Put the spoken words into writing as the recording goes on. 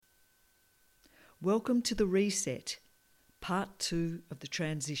Welcome to the Reset, Part 2 of the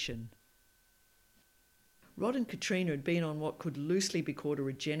Transition. Rod and Katrina had been on what could loosely be called a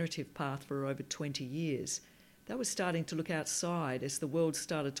regenerative path for over 20 years. They were starting to look outside as the world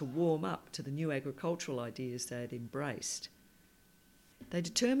started to warm up to the new agricultural ideas they had embraced. They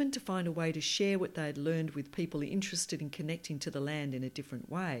determined to find a way to share what they had learned with people interested in connecting to the land in a different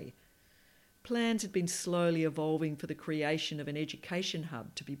way. Plans had been slowly evolving for the creation of an education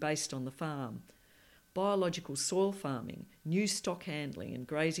hub to be based on the farm. Biological soil farming, new stock handling and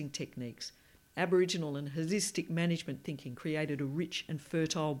grazing techniques, Aboriginal and holistic management thinking created a rich and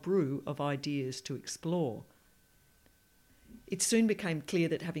fertile brew of ideas to explore. It soon became clear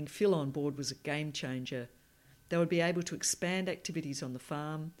that having Phil on board was a game changer. They would be able to expand activities on the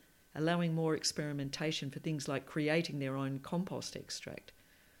farm, allowing more experimentation for things like creating their own compost extract.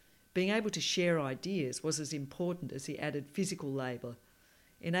 Being able to share ideas was as important as the added physical labour,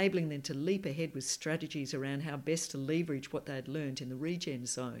 enabling them to leap ahead with strategies around how best to leverage what they had learnt in the regen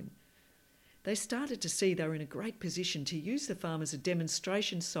zone. They started to see they were in a great position to use the farm as a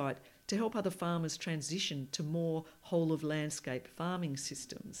demonstration site to help other farmers transition to more whole-of-landscape farming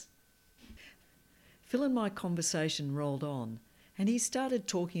systems. Phil and my conversation rolled on, and he started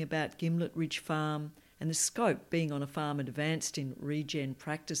talking about Gimlet Ridge Farm and the scope being on a farm advanced in regen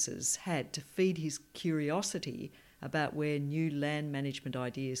practices had to feed his curiosity about where new land management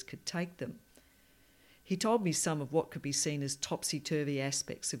ideas could take them. He told me some of what could be seen as topsy-turvy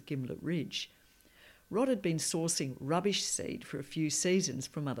aspects of Gimlet Ridge. Rod had been sourcing rubbish seed for a few seasons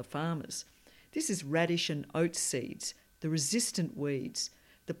from other farmers. This is radish and oat seeds, the resistant weeds,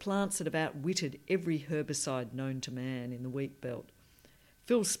 the plants that have outwitted every herbicide known to man in the wheat belt.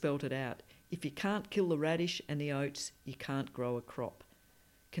 Phil spelt it out. If you can't kill the radish and the oats, you can't grow a crop.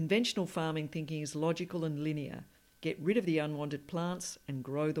 Conventional farming thinking is logical and linear. Get rid of the unwanted plants and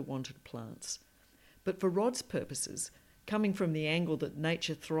grow the wanted plants. But for Rod's purposes, coming from the angle that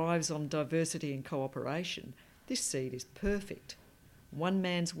nature thrives on diversity and cooperation, this seed is perfect. One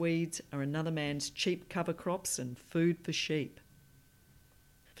man's weeds are another man's cheap cover crops and food for sheep.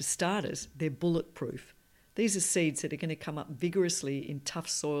 For starters, they're bulletproof. These are seeds that are going to come up vigorously in tough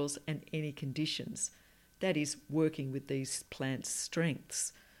soils and any conditions. That is, working with these plants'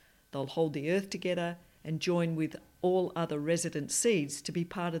 strengths. They'll hold the earth together and join with all other resident seeds to be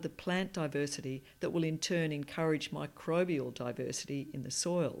part of the plant diversity that will in turn encourage microbial diversity in the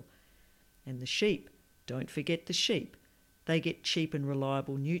soil. And the sheep, don't forget the sheep, they get cheap and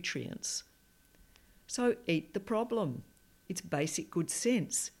reliable nutrients. So eat the problem. It's basic good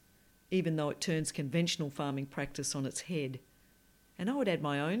sense, even though it turns conventional farming practice on its head. And I would add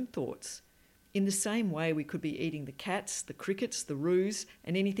my own thoughts. In the same way we could be eating the cats, the crickets, the roos,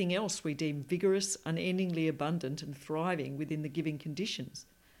 and anything else we deem vigorous, unendingly abundant and thriving within the given conditions.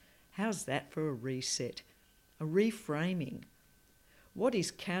 How's that for a reset? A reframing? What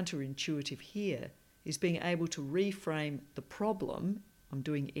is counterintuitive here is being able to reframe the problem, I'm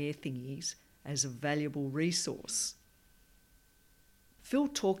doing air thingies, as a valuable resource. Phil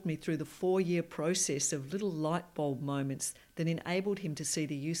talked me through the 4-year process of little light bulb moments that enabled him to see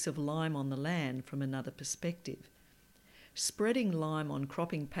the use of lime on the land from another perspective. Spreading lime on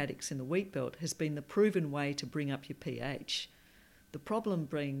cropping paddocks in the wheat belt has been the proven way to bring up your pH. The problem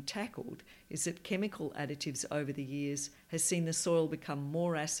being tackled is that chemical additives over the years has seen the soil become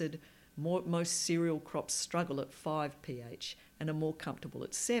more acid. Most cereal crops struggle at 5 pH and are more comfortable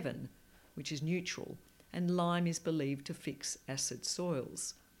at 7, which is neutral, and lime is believed to fix acid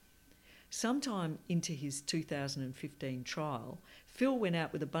soils. Sometime into his 2015 trial, Phil went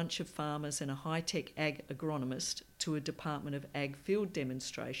out with a bunch of farmers and a high-tech ag agronomist to a Department of Ag field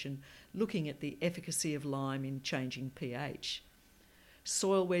demonstration looking at the efficacy of lime in changing pH.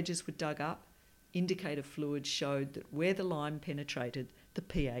 Soil wedges were dug up, indicator fluids showed that where the lime penetrated, the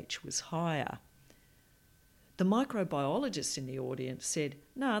pH was higher. The microbiologist in the audience said,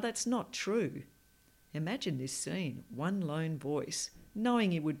 "No, that's not true." Imagine this scene, one lone voice,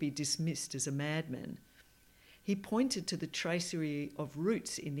 knowing he would be dismissed as a madman. He pointed to the tracery of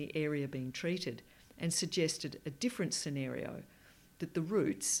roots in the area being treated and suggested a different scenario, that the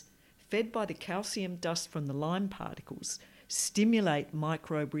roots, fed by the calcium dust from the lime particles, stimulate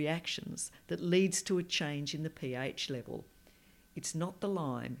microbe reactions that leads to a change in the pH level. It's not the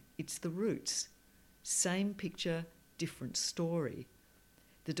lime, it's the roots. Same picture, different story.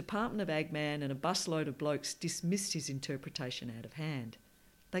 The Department of Agman and a busload of blokes dismissed his interpretation out of hand.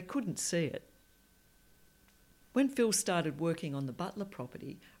 They couldn't see it. When Phil started working on the Butler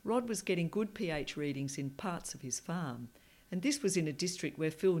property, Rod was getting good pH readings in parts of his farm, and this was in a district where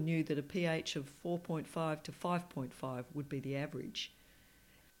Phil knew that a pH of 4.5 to 5.5 would be the average.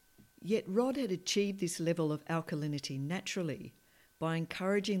 Yet Rod had achieved this level of alkalinity naturally by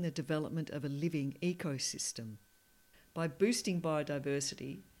encouraging the development of a living ecosystem. By boosting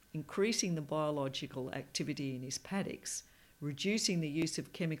biodiversity, increasing the biological activity in his paddocks, reducing the use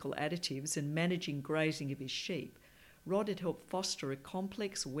of chemical additives and managing grazing of his sheep, Rod had helped foster a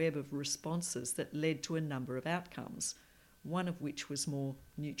complex web of responses that led to a number of outcomes, one of which was more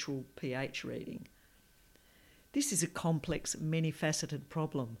neutral pH reading. This is a complex, many-faceted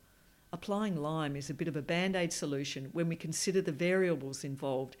problem. Applying lime is a bit of a band-aid solution when we consider the variables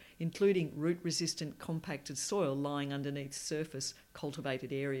involved, including root-resistant compacted soil lying underneath surface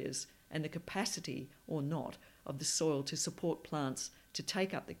cultivated areas and the capacity, or not, of the soil to support plants to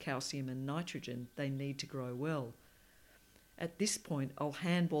take up the calcium and nitrogen they need to grow well. At this point, I'll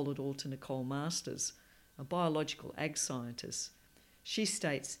handball it all to Nicole Masters, a biological ag scientist. She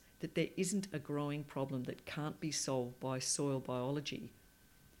states that there isn't a growing problem that can't be solved by soil biology.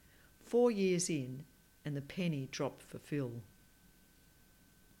 4 years in, and the penny dropped for Phil.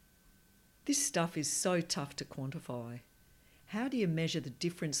 This stuff is so tough to quantify. How do you measure the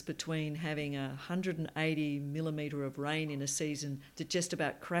difference between having 180 millimetre of rain in a season that just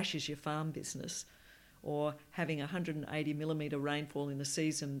about crashes your farm business, or having 180 millimetre rainfall in a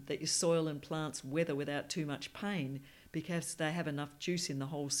season that your soil and plants weather without too much pain because they have enough juice in the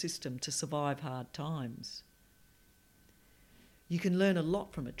whole system to survive hard times? You can learn a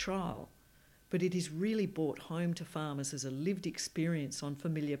lot from a trial, but it is really brought home to farmers as a lived experience on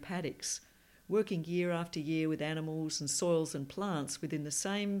familiar paddocks, working year after year with animals and soils and plants within the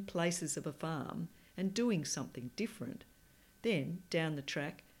same places of a farm and doing something different. Then, down the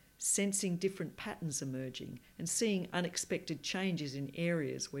track, sensing different patterns emerging and seeing unexpected changes in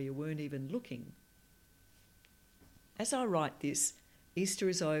areas where you weren't even looking. As I write this, Easter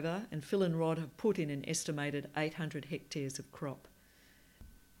is over and Phil and Rod have put in an estimated 800 hectares of crop.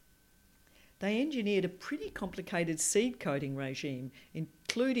 They engineered a pretty complicated seed coating regime,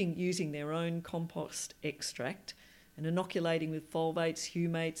 including using their own compost extract and inoculating with fulvates,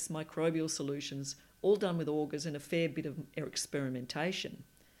 humates, microbial solutions, all done with augers and a fair bit of experimentation.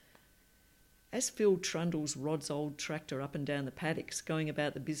 As Phil trundles Rod's old tractor up and down the paddocks, going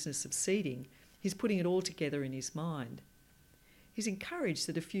about the business of seeding, he's putting it all together in his mind. He's encouraged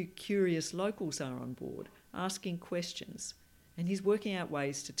that a few curious locals are on board, asking questions, and he's working out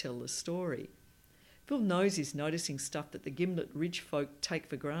ways to tell the story. Phil knows he's noticing stuff that the Gimlet Ridge folk take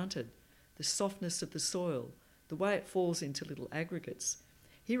for granted, the softness of the soil, the way it falls into little aggregates.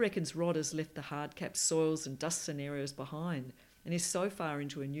 He reckons Rod has left the hard-capped soils and dust scenarios behind and is so far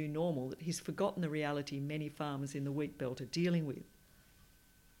into a new normal that he's forgotten the reality many farmers in the wheat belt are dealing with.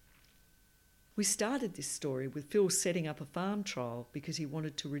 We started this story with Phil setting up a farm trial because he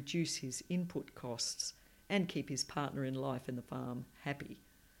wanted to reduce his input costs and keep his partner in life and the farm happy.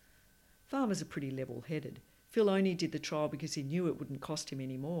 Farmers are pretty level-headed. Phil only did the trial because he knew it wouldn't cost him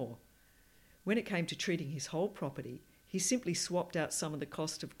any more. When it came to treating his whole property, he simply swapped out some of the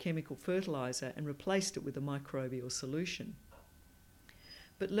cost of chemical fertiliser and replaced it with a microbial solution.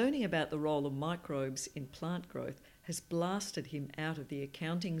 But learning about the role of microbes in plant growth has blasted him out of the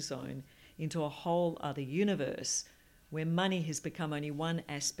accounting zone into a whole other universe where money has become only one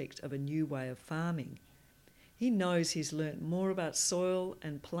aspect of a new way of farming. He knows he's learnt more about soil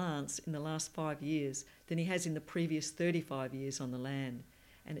and plants in the last 5 years than he has in the previous 35 years on the land,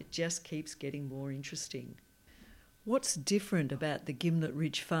 and it just keeps getting more interesting. What's different about the Gimlet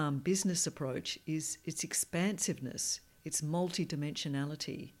Ridge Farm business approach is its expansiveness, its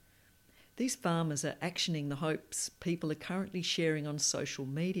multidimensionality. These farmers are actioning the hopes people are currently sharing on social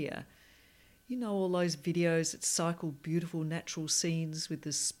media. You know, all those videos that cycle beautiful natural scenes with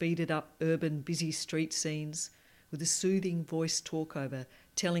the speeded up urban busy street scenes, with a soothing voice talkover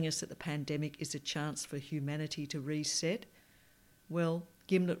telling us that the pandemic is a chance for humanity to reset? Well,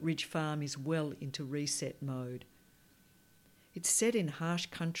 Gimlet Ridge Farm is well into reset mode. It's set in harsh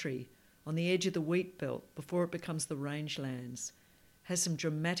country, on the edge of the wheat belt before it becomes the rangelands, has some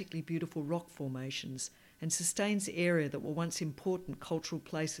dramatically beautiful rock formations, and sustains the area that were once important cultural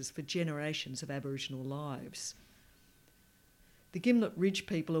places for generations of Aboriginal lives. The Gimlet Ridge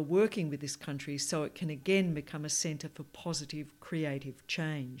people are working with this country so it can again become a centre for positive, creative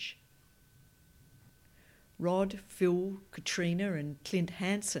change. Rod, Phil, Katrina and Clint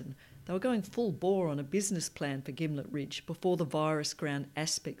Hansen, they were going full bore on a business plan for Gimlet Ridge before the virus ground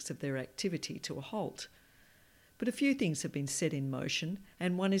aspects of their activity to a halt. But a few things have been set in motion,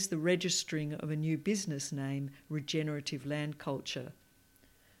 and one is the registering of a new business name, Regenerative Land Culture.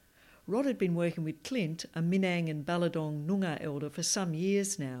 Rod had been working with Clint, a Minang and Balladong Noongar elder, for some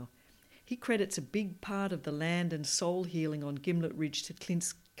years now. He credits a big part of the land and soul healing on Gimlet Ridge to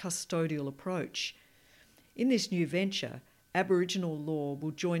Clint's custodial approach. In this new venture, Aboriginal law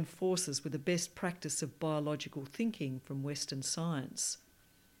will join forces with the best practice of biological thinking from Western science.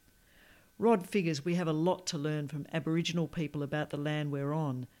 Rod figures we have a lot to learn from Aboriginal people about the land we're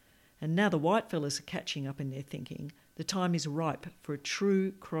on, and now the whitefellas are catching up in their thinking, the time is ripe for a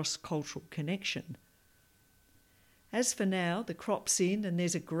true cross-cultural connection. As for now, the crop's in and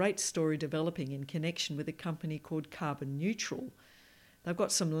there's a great story developing in connection with a company called Carbon Neutral. They've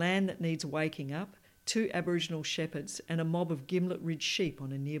got some land that needs waking up, 2 Aboriginal shepherds and a mob of Gimlet Ridge sheep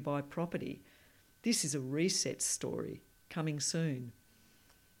on a nearby property. This is a reset story, coming soon.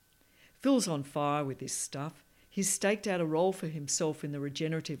 Phil's on fire with this stuff. He's staked out a role for himself in the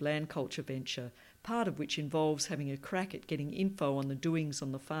regenerative land culture venture, part of which involves having a crack at getting info on the doings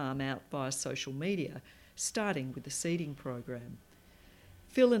on the farm out via social media, starting with the seeding program.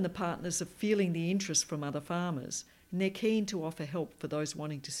 Phil and the partners are feeling the interest from other farmers, and they're keen to offer help for those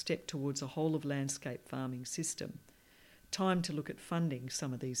wanting to step towards a whole-of-landscape farming system. Time to look at funding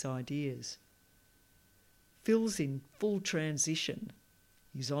some of these ideas. Phil's in full transition.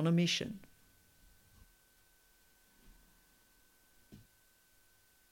 He's on a mission.